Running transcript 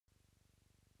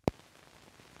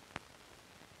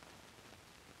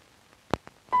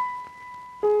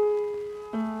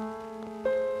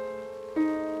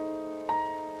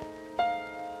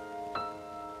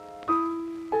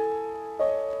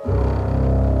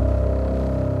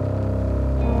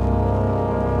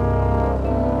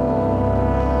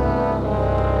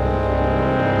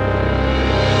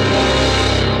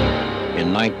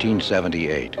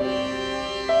1978,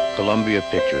 Columbia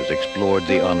Pictures explored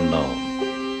the unknown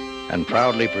and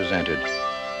proudly presented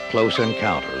Close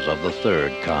Encounters of the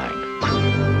Third Kind.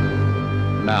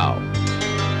 Now,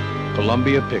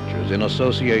 Columbia Pictures, in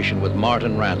association with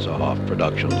Martin Ransohoff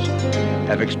Productions,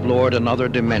 have explored another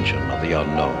dimension of the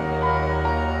unknown.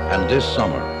 And this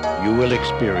summer, you will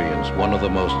experience one of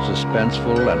the most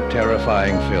suspenseful and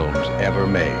terrifying films ever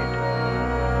made.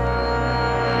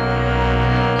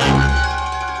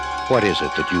 What is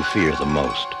it that you fear the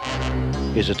most?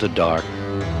 Is it the dark?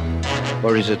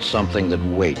 Or is it something that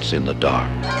waits in the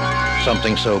dark?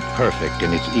 Something so perfect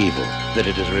in its evil that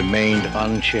it has remained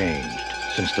unchanged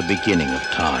since the beginning of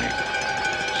time.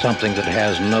 Something that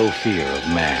has no fear of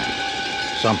man.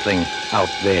 Something out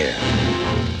there,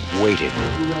 waiting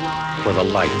for the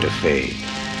light to fade.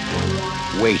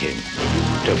 Waiting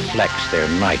to flex their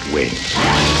Nightwings.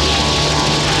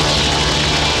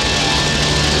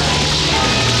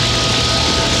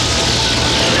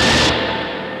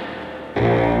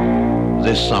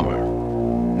 This summer,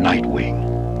 Nightwing.